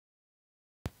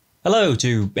Hello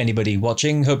to anybody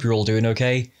watching, hope you're all doing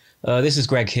okay. This is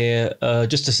Greg here.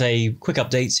 Just to say, quick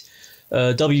update.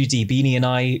 WD Beanie and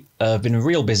I have been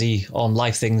real busy on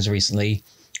life things recently.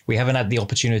 We haven't had the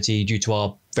opportunity due to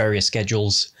our various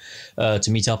schedules to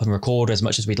meet up and record as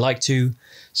much as we'd like to.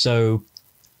 So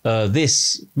both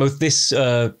this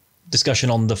discussion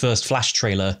on the first Flash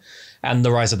trailer and the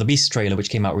Rise of the Beast trailer,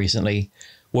 which came out recently,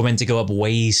 were meant to go up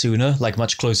way sooner, like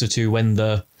much closer to when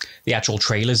the actual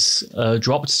trailers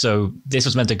dropped. So this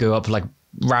was meant to go up like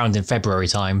round in February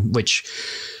time, which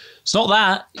it's not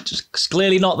that. It's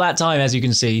clearly not that time, as you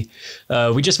can see.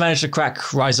 We just managed to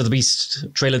crack Rise of the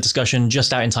Beast trailer discussion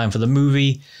just out in time for the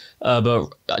movie,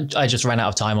 but I just ran out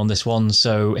of time on this one,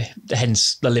 so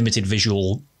hence the limited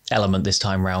visual element this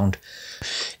time round.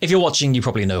 If you're watching, you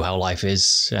probably know how life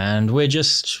is, and we're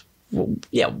just,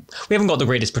 we haven't got the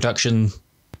greatest production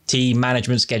team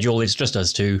management schedule. It's just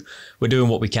us two. We're doing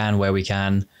what we can where we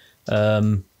can.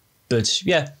 But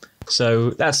yeah,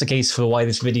 so that's the case for why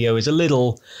this video is a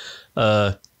little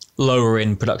lower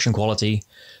in production quality,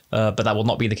 but that will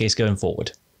not be the case going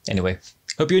forward. Anyway,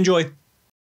 hope you enjoy.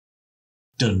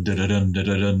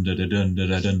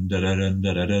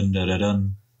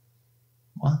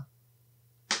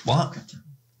 What?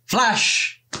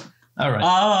 Flash! All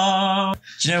right.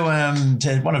 Do you know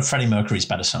one of Freddie Mercury's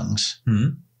better songs?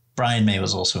 Brian May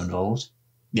was also involved.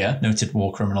 Yeah. Noted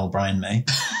war criminal Brian May.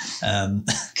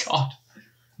 God.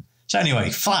 So anyway,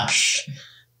 Flash.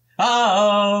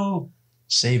 Oh!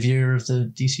 Savior of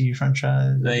the DC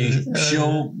franchise. They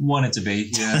sure want it to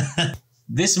be, yeah.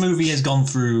 This movie has gone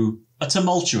through a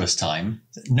tumultuous time.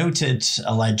 Noted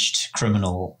alleged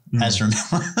criminal Ezra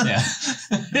Miller. Yeah.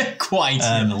 Quite.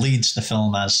 Leads the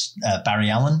film as Barry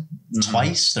Allen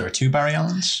twice. There are two Barry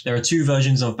Allens. There are two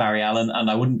versions of Barry Allen, and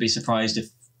I wouldn't be surprised if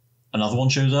another one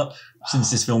shows up,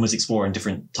 since this film is exploring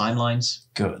different timelines.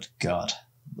 Good God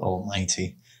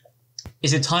almighty.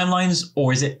 Is it timelines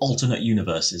or is it alternate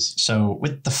universes? So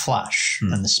with the Flash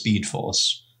and the Speed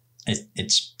Force,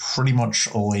 it's pretty much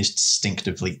always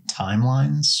distinctively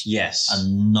timelines. Yes.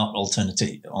 And not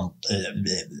alternative.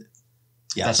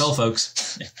 Yes. That's all,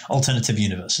 folks. Alternative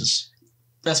universes.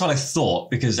 That's what I thought,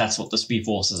 because that's what the Speed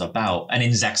Force is about. And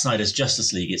in Zack Snyder's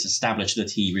Justice League, it's established that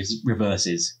he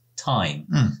reverses time.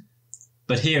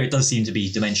 But here it does seem to be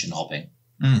dimension hopping.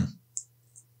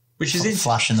 Which is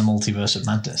Flash in the Multiverse of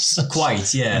Madness.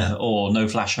 Quite, yeah. Or No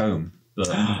Flash Home. But,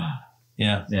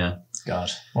 yeah. Yeah.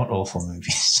 God, what awful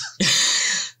movies.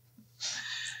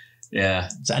 Yeah.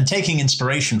 And taking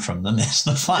inspiration from them is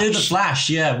The Flash. The Flash,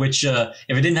 yeah, which, if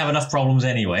it didn't have enough problems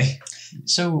anyway.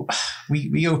 So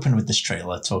we open with this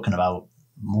trailer talking about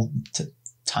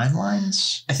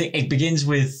timelines. I think it begins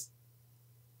with,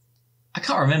 I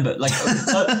can't remember. Like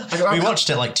we watched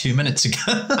it like 2 minutes ago.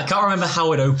 I can't remember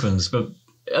how it opens, but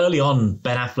early on,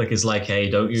 Ben Affleck is like, "Hey,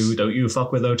 don't you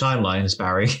fuck with no timelines,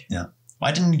 Barry." Yeah.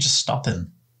 Why didn't you just stop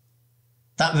him?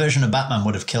 That version of Batman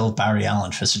would have killed Barry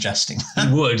Allen for suggesting that.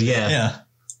 He would, yeah. Yeah.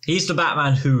 He's the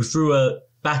Batman who threw a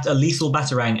lethal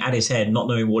batarang at his head, not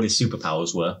knowing what his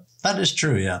superpowers were. That is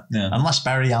true, yeah. Unless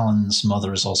Barry Allen's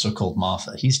mother is also called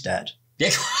Martha, he's dead.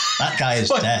 Yeah. That guy is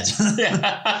dead.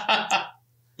 Yeah.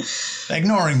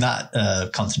 Ignoring that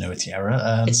continuity error.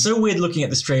 It's so weird looking at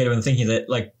this trailer and thinking that,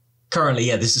 like, currently,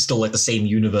 yeah, this is still like the same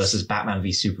universe as Batman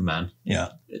v Superman. Yeah.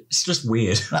 It's just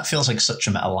weird. That feels like such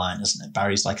a meta line, isn't it?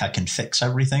 Barry's like, I can fix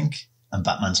everything. And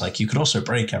Batman's like, you could also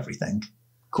break everything.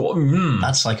 Cool.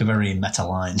 That's like a very meta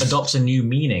line. Adopts a new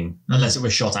meaning, unless it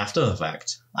was shot after the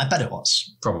fact. I bet it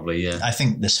was. Probably, yeah. I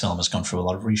think this film has gone through a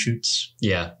lot of reshoots.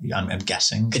 Yeah. I'm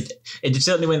guessing. It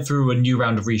certainly went through a new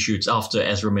round of reshoots after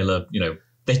Ezra Miller, you know,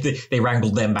 they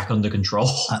wrangled them back under control.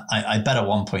 I bet at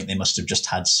one point they must have just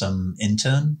had some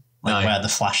intern wear the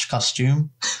Flash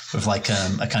costume with like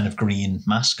a kind of green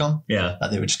mask on. Yeah.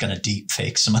 That they were just going to deep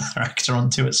fake some other actor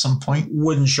onto at some point.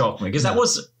 Wouldn't shock me, because that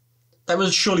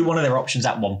was surely one of their options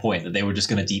at one point, that they were just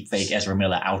going to deep fake Ezra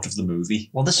Miller out of the movie.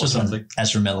 Well, this was when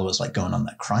Ezra Miller was like going on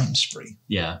that crime spree.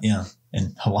 Yeah. Yeah.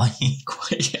 In Hawaii.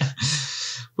 Yeah.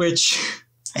 Which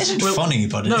isn't funny,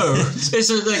 but no,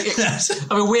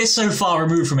 I mean, we're so far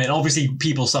removed from it. Obviously,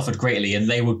 people suffered greatly, and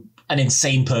they were an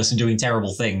insane person doing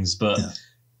terrible things. But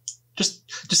just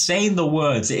saying the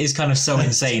words, it is kind of so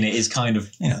insane. It is kind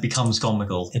of becomes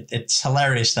comical. It's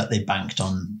hilarious that they banked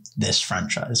on this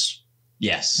franchise.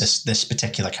 Yes, this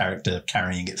particular character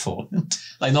carrying it forward.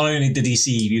 Like, not only the DC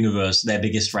universe, their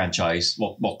biggest franchise,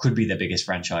 what could be their biggest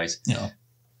franchise,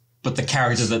 but the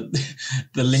character that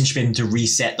the linchpin to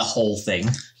reset the whole thing.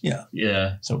 Yeah.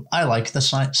 Yeah. So I like the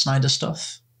Snyder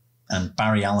stuff, and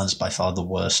Barry Allen's by far the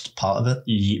worst part of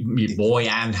it. Boy,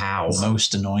 and how. The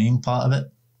most annoying part of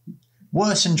it.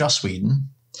 Worse than Joss Whedon.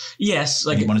 Yes,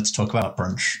 Like he wanted to talk about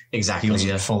brunch. exactly. He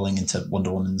wasn't falling into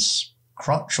Wonder Woman's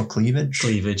crotch or cleavage.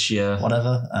 Cleavage, yeah.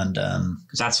 Whatever. And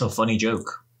because that's a funny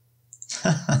joke.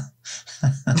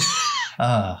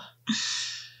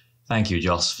 Thank you,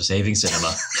 Joss, for saving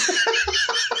cinema.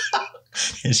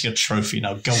 Here's your trophy.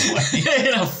 Now go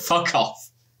away. Fuck off.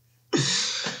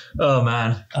 Oh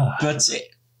man. But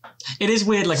it is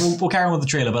weird. Like we'll carry on with the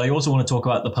trailer, but I also want to talk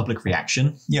about the public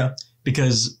reaction. Yeah.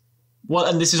 Because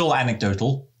and this is all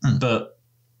anecdotal, but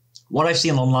what I've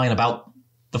seen online about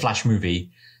the Flash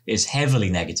movie is heavily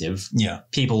negative. Yeah.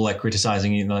 People like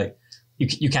criticizing, like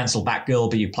you cancel Batgirl,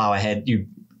 but you plow ahead. You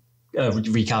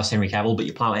recast Henry Cavill, but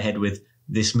you plow ahead with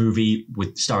this movie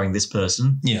with starring this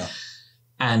person. Yeah.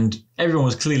 And everyone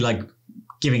was clearly like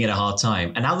giving it a hard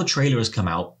time. And now the trailer has come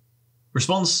out.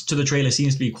 Response to the trailer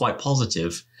seems to be quite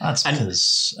positive. That's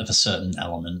because of a certain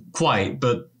element. Quite,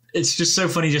 but it's just so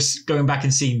funny just going back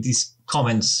and seeing these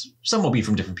comments. Some will be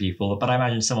from different people, but I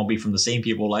imagine some will be from the same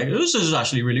people like, this is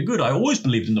actually really good. I always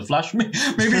believed in the Flash. Maybe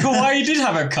Hawaii did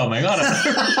have it coming. I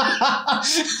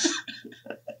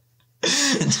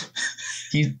don't know.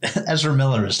 Ezra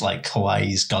Miller is like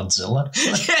Hawaii's Godzilla.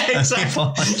 Yeah, exactly.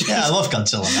 Yeah, I love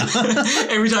Godzilla now.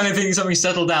 Every time they think something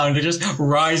settled down, they just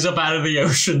rise up out of the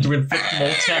ocean to inflict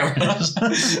more terror.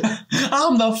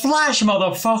 I'm the Flash,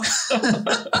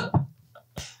 motherfucker.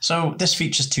 So this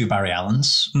features 2 Barry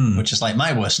Allens, which is like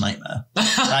my worst nightmare.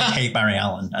 I hate Barry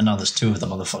Allen, and now there's 2 of the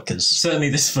motherfuckers. Certainly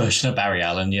this version of Barry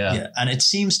Allen, yeah. Yeah, and it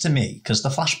seems to me, because the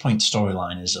Flashpoint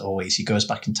storyline is always he goes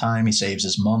back in time, he saves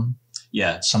his mum.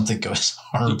 Yeah. Something goes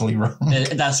horribly wrong.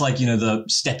 That's like, the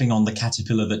stepping on the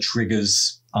caterpillar that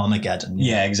triggers Armageddon.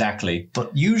 Yeah, exactly.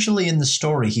 But usually in the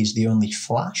story, he's the only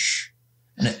Flash.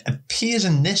 And it appears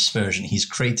in this version, he's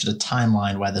created a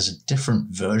timeline where there's a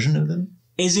different version of him.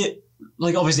 Is it,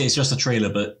 like, obviously it's just a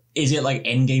trailer, but is it like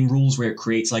Endgame rules where it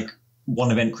creates, like, one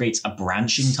event creates a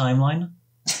branching timeline?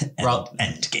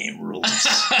 Endgame rules.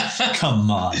 Come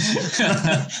on.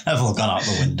 They've all gone out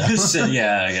the window.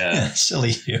 Yeah.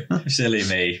 Silly you. Silly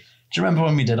me. Do you remember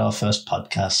when we did our first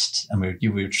podcast and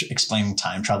you were explaining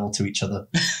time travel to each other?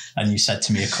 And you said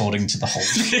to me, according to the Hulk.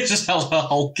 Just how the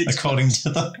Hulk is according to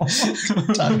the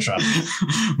Hulk. Time travel.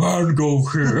 Man, go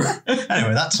here.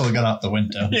 Anyway, that's all gone out the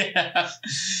window. Yeah.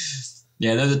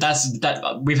 Yeah,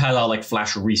 that. We've had our like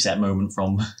Flash reset moment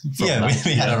from yeah,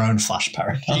 we had our own Flash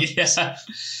paradigm. Yeah,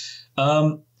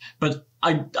 but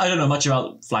I don't know much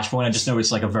about Flashpoint. I just know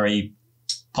it's like a very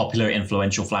popular,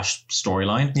 influential Flash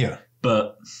storyline. Yeah,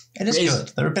 but it is good.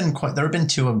 There have been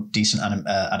 2 decent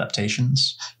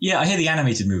adaptations. Yeah, I hear the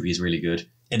animated movie is really good.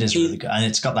 It is really good, and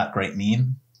it's got that great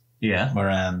meme. Yeah,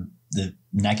 where the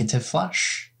negative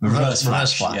Flash, reverse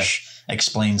Flash.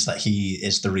 Explains that he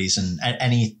is the reason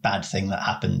any bad thing that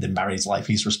happened in Barry's life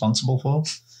he's responsible for,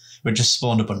 which just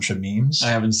spawned a bunch of memes. I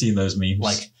haven't seen those memes.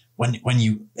 Like when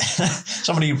you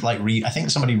somebody like I think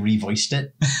somebody revoiced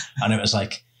it, and it was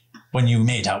like, when you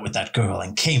made out with that girl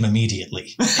and came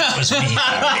immediately, it was me,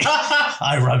 Barry.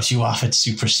 I rubbed you off at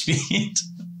super speed.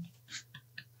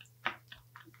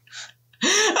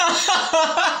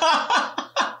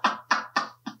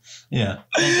 Yeah,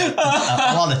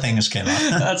 a lot of things came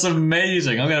out. That's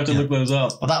amazing. I'm gonna have to look those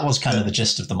up. Well, that was kind of the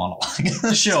gist of the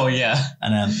monologue. Sure, yeah.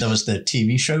 And there was the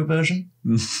TV show version,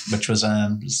 which was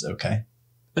okay.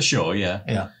 Sure, yeah.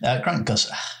 Yeah, Grant Gus.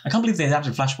 I can't believe they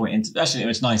adapted Flashpoint into. Actually,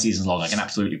 it's 9 seasons long. I can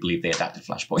absolutely believe they adapted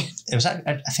Flashpoint. It was. I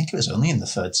think it was only in the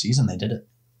 3rd season they did it.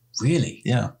 Really?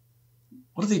 Yeah.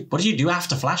 What did you do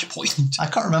after Flashpoint? I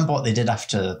can't remember what they did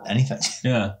after anything.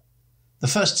 Yeah. The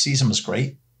 1st season was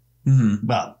great. Mm-hmm.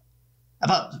 Well,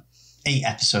 about 8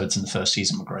 episodes in the 1st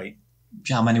season were great.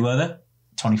 How many were there?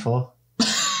 24.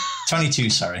 22,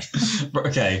 sorry.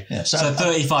 Okay. Yeah, so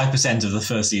 35% of the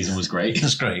 1st season was great. It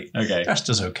was great. Okay. The rest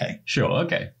was okay. Sure,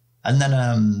 okay. And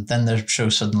then the show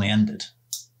suddenly ended.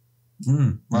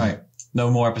 Right. No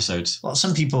more episodes. Well,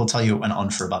 some people will tell you it went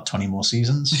on for about 20 more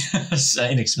seasons.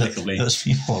 Inexplicably. Those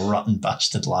people are rotten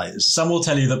bastard liars. Some will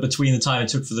tell you that between the time it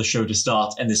took for the show to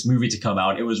start and this movie to come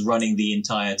out, it was running the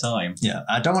entire time. Yeah,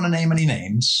 I don't want to name any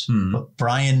names, but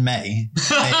Brian May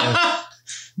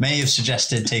may have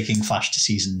suggested taking Flash to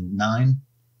season 9.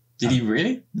 Did he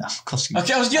really? No, of course he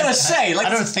Okay, I was going to say. I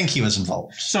don't think he was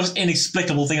involved. It's the most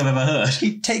inexplicable thing I've ever heard.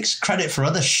 He takes credit for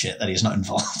other shit that he's not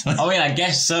involved with. I mean, I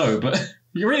guess so, but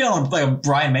you're really on like a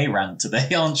Brian May rant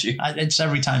today, aren't you? It's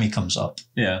every time he comes up.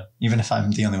 Yeah. Even if I'm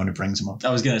the only one who brings him up.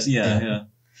 I was going to say, yeah.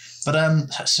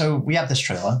 But so we have this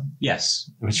trailer.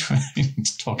 Yes. Which we need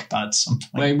to talk about at some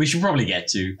point. Well, we should probably get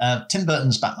to. Tim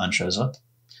Burton's Batman shows up.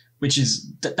 Which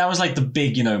is, that was like the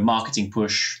big, marketing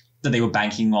push that they were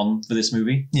banking on for this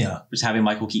movie. Yeah. Was having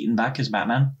Michael Keaton back as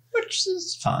Batman. which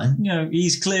is fine. You know,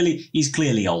 he's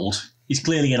clearly old. He's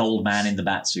clearly an old man in the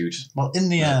Batsuit. Well, in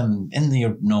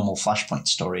the normal Flashpoint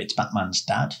story, it's Batman's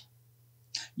dad.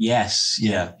 Yes.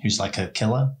 Yeah. Who's like a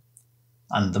killer.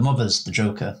 And the mother's the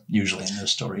Joker, usually in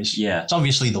those stories. Yeah. So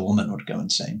obviously the woman would go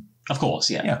insane. Of course,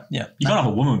 yeah. Yeah. You can't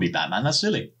have a woman be Batman. That's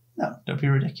silly. No, don't be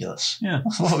ridiculous. Yeah.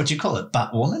 What would you call it?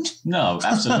 Batwoman? No,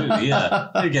 absolutely, yeah.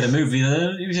 You get a movie,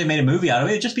 if they made a movie out of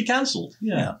it, it'd just be cancelled.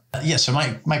 Yeah. Yeah, so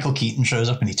Michael Keaton shows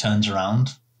up and he turns around.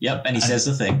 Yep, and he says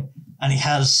the thing. And he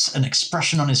has an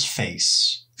expression on his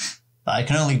face that I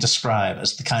can only describe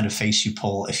as the kind of face you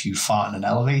pull if you fart in an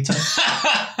elevator.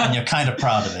 And you're kind of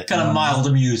proud of it. Kind of mild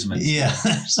amusement. Yeah.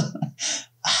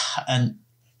 And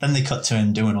then they cut to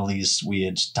him doing all these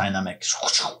weird dynamics.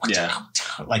 Yeah.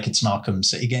 Like it's an Arkham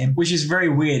City game. Which is very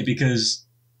weird because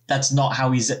that's not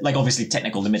how he's... Like, obviously,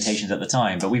 technical limitations at the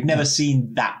time, but we've never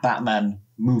seen that Batman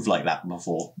move like that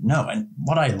before. No, and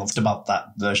what I loved about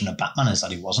that version of Batman is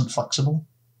that he wasn't flexible.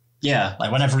 Yeah.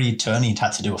 Like, whenever he'd turn, he'd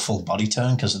had to do a full body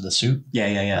turn because of the suit.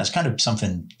 Yeah. There's kind of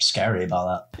something scary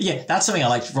about that. Yeah, that's something I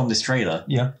liked from this trailer.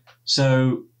 Yeah.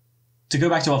 So, to go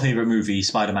back to our favourite movie,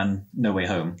 Spider-Man No Way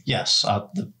Home. Yes,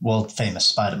 the world-famous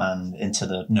Spider-Man Into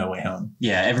the No Way Home.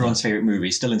 Yeah, everyone's favourite movie.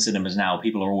 Still in cinemas now.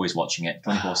 People are always watching it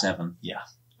 24/7. Yeah.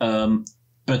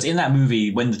 But in that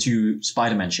movie, when the two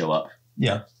Spider-Men show up,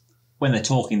 yeah, when they're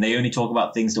talking, they only talk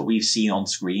about things that we've seen on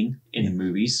screen in the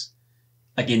movies.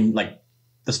 Like in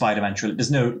the Spider-Man trilogy.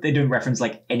 They don't reference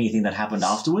like anything that happened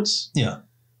afterwards. Yeah.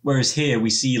 Whereas here we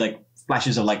see like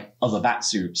flashes of like other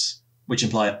Batsuits, which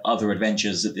imply other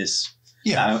adventures that this...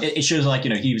 Yeah. It shows like,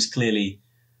 he was clearly...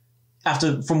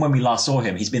 From when we last saw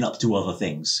him, he's been up to other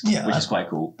things, which is quite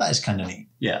cool. That is kind of neat.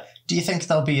 Yeah. Do you think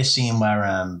there'll be a scene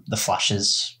where the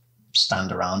Flashes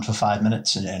stand around for 5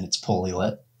 minutes and it's poorly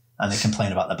lit and they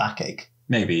complain about the backache?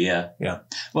 Maybe, yeah. Yeah.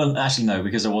 Well, actually, no,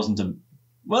 because there wasn't a...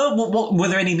 Well, what were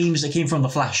there any memes that came from the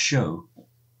Flash show?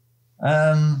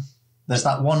 There's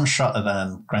that one shot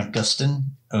of Grant Gustin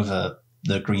over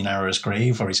the Green Arrow's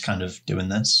grave where he's kind of doing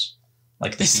this.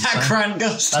 Like is that Grant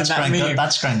Gustin?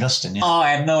 That's Grant Gustin, yeah. Oh,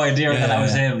 I had no idea that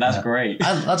was him. That's great.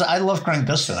 I love Grant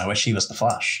Gustin. I wish he was the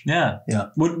Flash. Yeah. Yeah.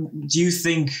 Do you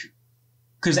think...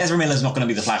 Because Ezra Miller's not going to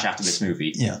be the Flash after this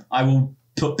movie. Yeah. I will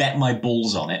bet my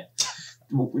balls on it.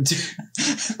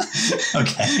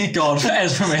 Okay. God,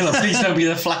 Ezra Miller, please don't be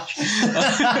the Flash.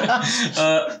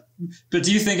 But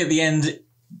do you think at the end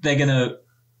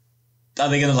are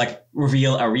they gonna like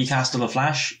reveal a recast of the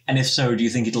Flash? And if so, do you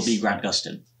think it'll be Grant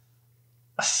Gustin?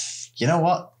 You know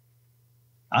what?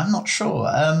 I'm not sure.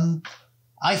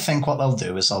 I think what they'll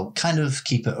do is they'll kind of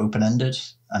keep it open-ended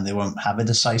and they won't have a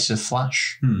decisive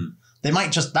Flash. They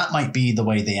might that might be the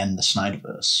way they end the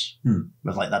Snyderverse.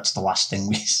 With that's the last thing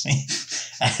we see.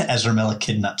 Ezra Miller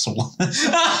kidnaps a woman.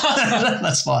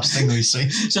 That's the last thing we see.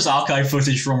 It's just archive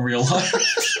footage from real life.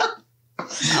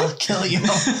 I'll kill you.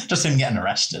 Just him getting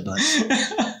arrested.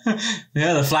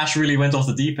 Yeah, the Flash really went off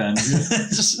the deep end.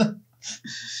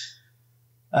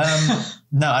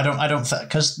 No, I don't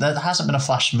because there hasn't been a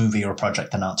Flash movie or a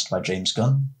project announced by James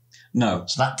Gunn. No.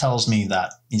 So that tells me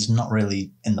that he's not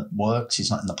really in the works. He's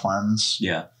not in the plans.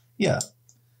 Yeah. Yeah.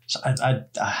 So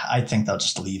I think they'll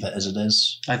just leave it as it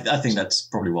is. I think that's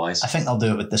probably wise. I think they'll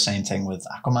do it with the same thing with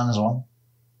Aquaman as well.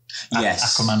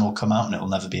 Yes. Aquaman will come out and it will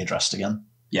never be addressed again.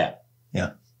 Yeah.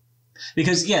 Yeah.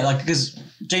 Because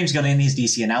James Gunn in his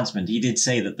DC announcement, he did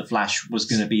say that the Flash was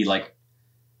going to be like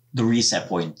the reset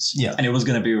point. Yeah. And it was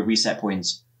going to be a reset point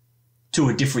to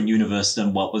a different universe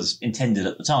than what was intended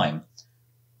at the time.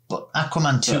 But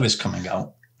Aquaman 2 is coming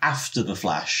out. After the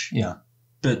Flash. Yeah.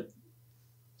 But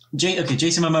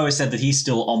Jason Momoa said that he's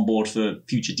still on board for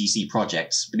future DC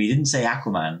projects, but he didn't say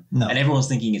Aquaman. No. And everyone's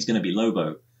thinking it's going to be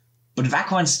Lobo. But if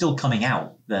Aquaman's still coming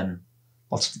out, then...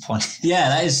 What's the point? Yeah,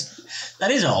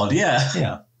 that is odd, yeah.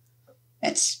 Yeah.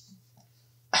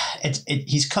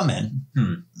 He's coming.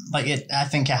 I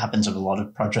think it happens with a lot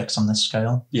of projects on this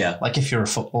scale. Yeah. Like if you're a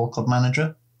football club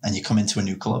manager and you come into a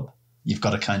new club, you've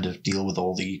got to kind of deal with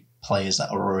all the players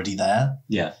that are already there.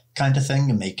 Yeah. Kind of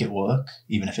thing and make it work,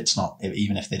 even if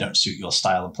they don't suit your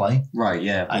style of play. Right,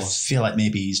 yeah. I feel like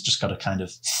maybe he's just got to kind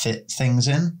of fit things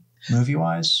in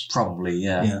movie-wise. Probably,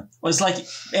 yeah. Yeah. Well, it's like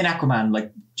in Aquaman,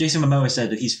 like Jason Momoa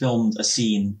said that he's filmed a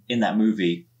scene in that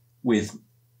movie with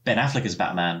Ben Affleck as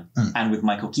Batman and with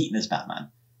Michael Keaton as Batman.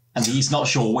 And he's not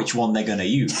sure which one they're going to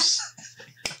use.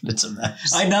 It's a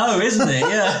mess. I know, isn't it?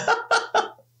 Yeah.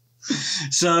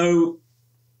 So,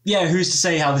 yeah, who's to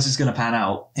say how this is going to pan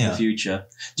out in the future?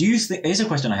 Do you think... Here's a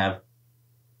question I have.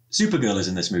 Supergirl is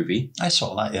in this movie. I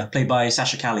saw that, yeah. Played by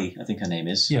Sasha Calle, I think her name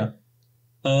is. Yeah.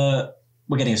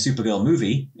 We're getting a Supergirl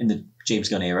movie in the James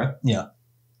Gunn era. Yeah.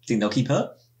 Think they'll keep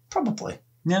her? Probably.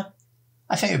 Yeah.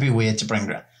 I think it'd be weird to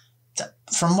bring...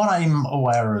 From what I'm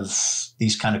aware of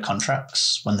these kind of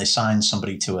contracts, when they sign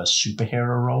somebody to a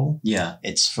superhero role, Yeah.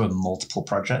 it's for multiple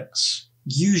projects.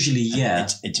 Usually, yeah.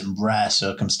 It's in rare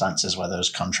circumstances where those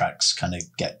contracts kind of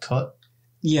get cut.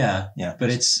 Yeah. Yeah. But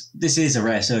this is a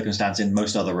rare circumstance in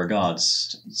most other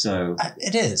regards. So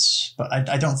It is, but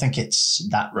I don't think it's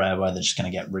that rare where they're just going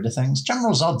to get rid of things.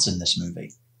 General Zod's in this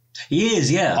movie. he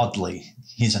is, yeah. Oddly,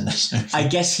 he's in this movie. I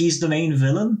guess he's the main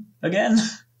villain again.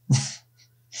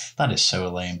 That is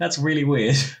so lame. That's really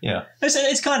weird. Yeah.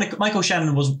 It's kind of Michael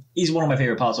Shannon he's one of my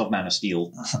favorite parts of Man of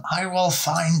Steel. I will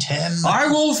find him. I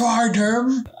will find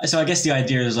him. So I guess the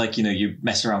idea is like, you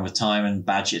mess around with time and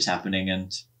bad shit's happening,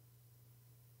 and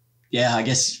yeah, I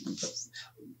guess.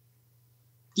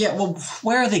 Yeah, well,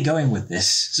 where are they going with this?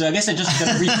 So I guess they're just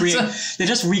going to recreate. They're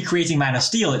just recreating Man of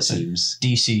Steel, it seems.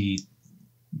 DC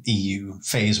EU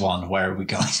Phase 1, where are we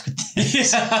going with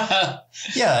this? Yeah.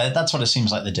 Yeah, that's what it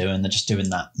seems like they're doing. They're just doing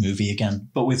that movie again.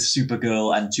 But with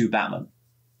Supergirl and 2 Batman.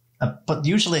 But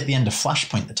usually at the end of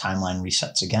Flashpoint, the timeline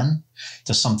resets again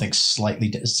to something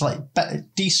slightly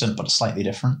decent, but slightly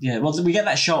different. Yeah, well, we get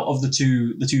that shot of the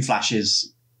two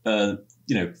Flashes,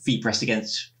 feet pressed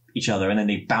against each other, and then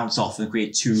they bounce off and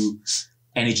create 2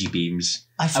 energy beams.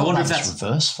 I thought wonder that if was that's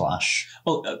Reverse Flash.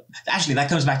 Well, actually, that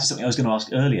comes back to something I was going to ask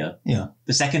earlier. Yeah.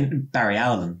 The second Barry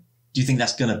Allen, do you think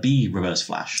that's going to be Reverse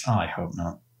Flash? Oh, I hope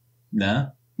not.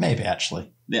 No? Maybe,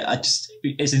 actually. Yeah,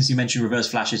 since you mentioned Reverse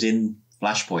Flash is in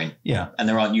Flashpoint, Yeah. and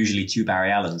there aren't usually 2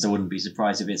 Barry Allens, I wouldn't be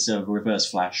surprised if it's a Reverse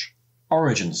Flash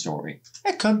origin story.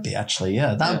 It could be, actually,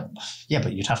 yeah. Yeah,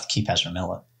 but you'd have to keep Ezra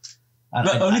Miller.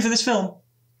 But only for this film.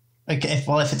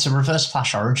 If it's a Reverse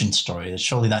Flash origin story,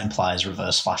 surely that implies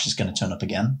Reverse Flash is going to turn up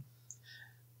again.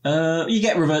 You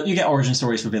get origin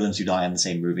stories for villains who die in the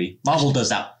same movie. Marvel does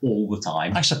that all the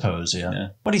time. I suppose, yeah.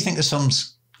 What do you think this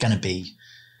film's going to be?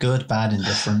 Good, bad,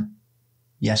 indifferent?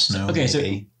 Yes, no, Okay, maybe. so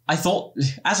I thought,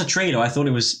 as a trailer, I thought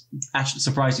it was actually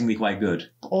surprisingly quite good.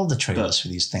 All the trailers for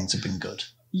these things have been good.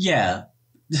 Yeah.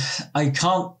 I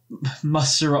can't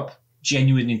muster up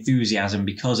genuine enthusiasm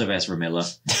because of Ezra Miller.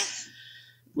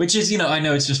 Which is, I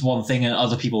know it's just one thing and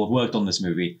other people have worked on this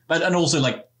movie. And also,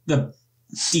 like, the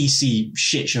DC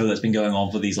shit show that's been going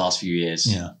on for these last few years.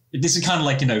 Yeah. This is kind of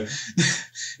like, the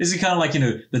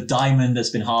diamond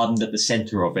that's been hardened at the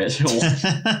center of it.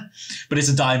 But it's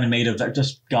a diamond made of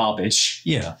just garbage.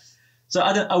 Yeah. So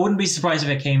I wouldn't be surprised if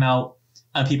it came out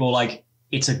and people were like,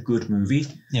 it's a good movie.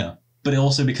 Yeah. But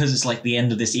also because it's like the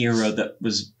end of this era that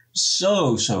was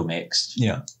so mixed.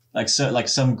 Yeah. Like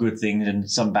some good things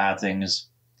and some bad things.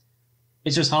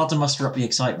 It's just hard to muster up the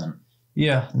excitement.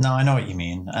 Yeah, no, I know what you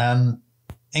mean.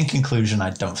 In conclusion,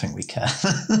 I don't think we care.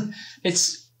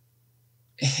 It's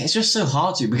just so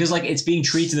hard to, because like it's being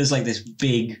treated as like this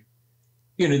big,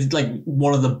 like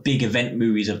one of the big event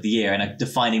movies of the year and a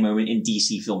defining moment in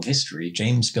DC film history.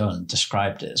 James Gunn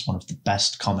described it as one of the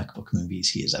best comic book movies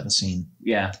he has ever seen.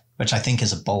 Yeah. Which I think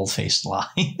is a bold-faced lie.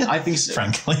 I think so.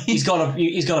 Frankly. He's got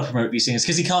to promote these things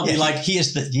because he can't be like... He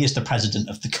is the president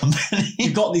of the company.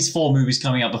 You've got these 4 movies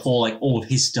coming out before like all of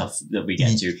his stuff that we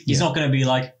get to. He's not going to be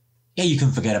like, yeah, you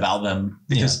can forget about them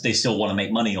because they still want to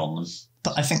make money on them.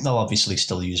 But I think they'll obviously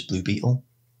still use Blue Beetle.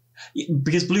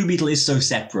 Because Blue Beetle is so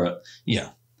separate. Yeah.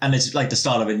 And it's like the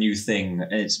start of a new thing.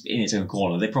 And it's in its own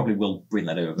corner. They probably will bring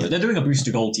that over. They're doing a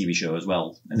Booster Gold TV show as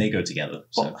well. And they go together.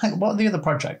 So. What are the other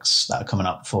projects that are coming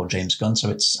up for James Gunn? So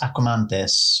it's Aquaman,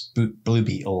 Blue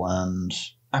Beetle, and...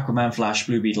 Aquaman, Flash,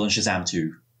 Blue Beetle, and Shazam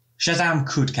 2. Shazam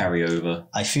could carry over.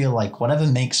 I feel like whatever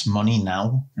makes money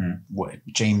now,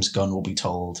 James Gunn will be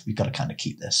told, we've got to kind of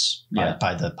keep this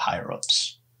by the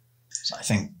higher-ups. So I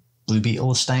think Blue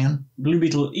Beetle is staying. Blue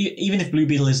Beetle, even if Blue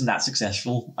Beetle isn't that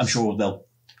successful, I'm sure they'll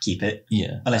keep it.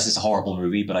 Yeah. Unless it's a horrible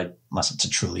movie, unless it's a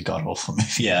truly god-awful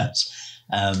movie. Yeah.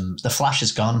 The Flash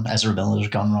is gone. Ezra Miller's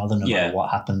gone, rather, no matter what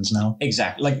happens now.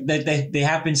 Exactly. Like, they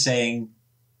have been saying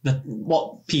that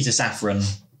what Peter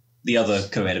Safran, the other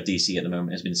co-head of DC at the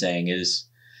moment, has been saying is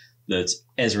that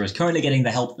Ezra is currently getting the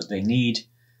help that they need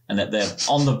and that they're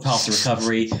on the path to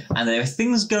recovery, and that if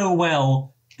things go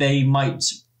well, they might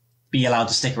be allowed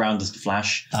to stick around as the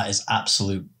Flash. That is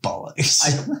absolute bollocks.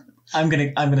 I'm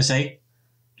gonna say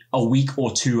a week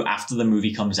or 2 after the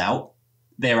movie comes out,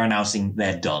 they're announcing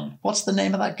they're done. What's the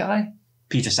name of that guy?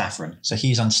 Peter Safran. So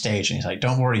he's on stage and he's like,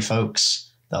 don't worry, folks.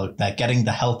 They're getting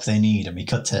the help they need. And we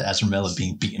cut to Ezra Miller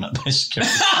being beaten up by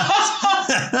security.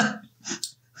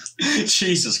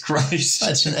 Jesus Christ.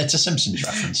 It's a Simpsons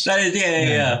reference. That is,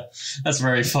 yeah. That's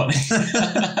very funny.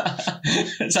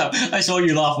 So I saw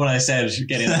you laugh when I said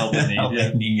getting the help they need. Help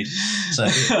they need. So,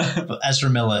 but Ezra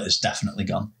Miller is definitely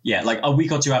gone. Yeah, like a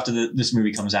week or two after this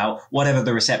movie comes out, whatever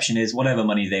the reception is, whatever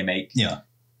money they make, Yeah.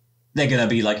 they're going to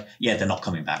be like, yeah, they're not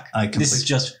coming back. This is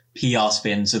just PR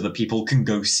spin so that people can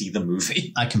go see the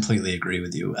movie. I completely agree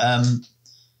with you.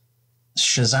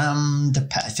 Shazam,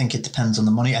 I think it depends on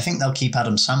the money. I think they'll keep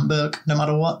Adam Sandberg no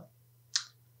matter what.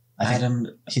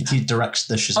 He directs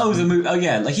the Shazam. Oh, the movie. Oh,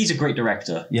 yeah, like he's a great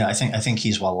director. Yeah, I think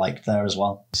he's well liked there as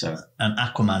well. So, and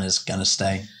Aquaman is gonna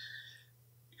stay.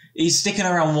 He's sticking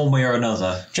around one way or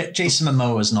another. Jason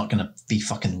Momoa is not gonna be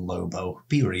fucking Lobo.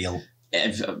 Be real.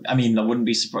 I mean, I wouldn't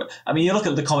be surprised. I mean, you look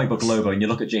at the comic book Lobo and you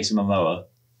look at Jason Momoa.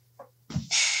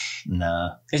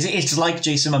 Nah. It's like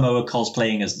Jason Momoa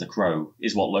cosplaying as the Crow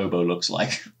is what Lobo looks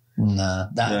like. Nah.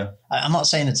 I'm not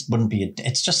saying it wouldn't be.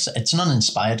 It's an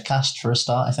uninspired cast for a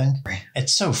start, I think.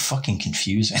 It's so fucking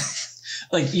confusing.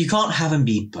 Like, you can't have him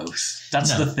be both.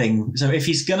 That's the thing. So if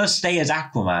he's going to stay as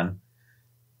Aquaman,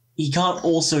 he can't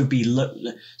also be...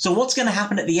 So what's going to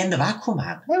happen at the end of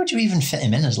Aquaman? Where would you even fit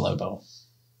him in as Lobo?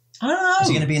 I don't know. Is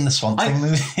he going to be in the Swamp Thing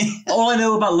movie? All I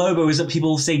know about Lobo is that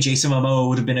people say Jason Momoa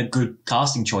would have been a good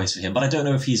casting choice for him, but I don't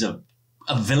know if he's a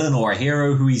villain or a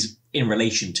hero who he's in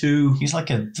relation to. He's like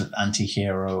an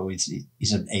anti-hero.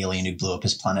 He's an alien who blew up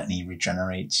his planet and he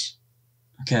regenerates.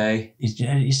 Okay. He's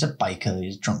a biker.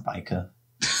 He's a drunk biker.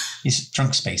 He's a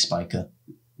drunk space biker.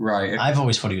 Right. I've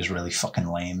always thought he was really fucking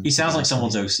lame. He sounds like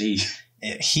someone's OC.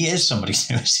 He is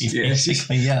somebody's OC,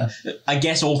 basically, yeah. I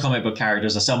guess all comic book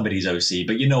characters are somebody's OC,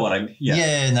 but you know what I mean.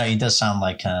 Yeah, no, he does sound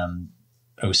like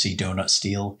OC Donut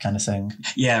Steel kind of thing.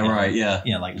 Yeah, right, yeah.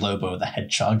 You know, like Lobo the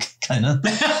Hedgehog, kind of.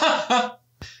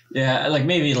 Yeah, like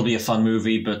maybe it'll be a fun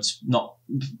movie, but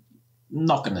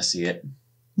not going to see it.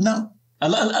 No.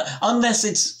 Unless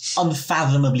it's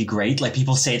unfathomably great, like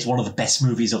people say it's one of the best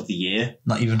movies of the year.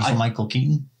 Not even for Michael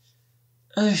Keaton?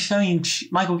 I mean,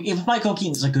 Michael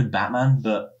Keaton's a good Batman,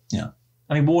 but yeah,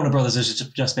 I mean, Warner Brothers has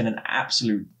just been an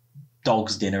absolute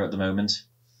dog's dinner at the moment.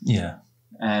 Yeah,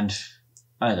 and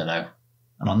I don't know.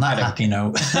 And on that happy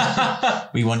note,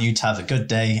 we want you to have a good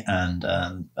day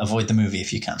and avoid the movie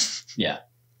if you can. Yeah.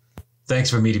 Thanks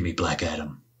for meeting me, Black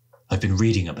Adam. I've been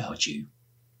reading about you.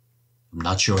 I'm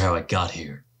not sure how I got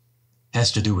here.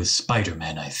 Has to do with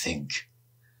Spider-Man, I think.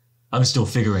 I'm still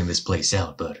figuring this place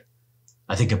out, but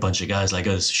I think a bunch of guys like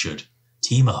us should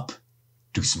team up,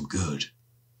 do some good.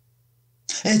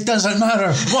 It doesn't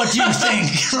matter what you think.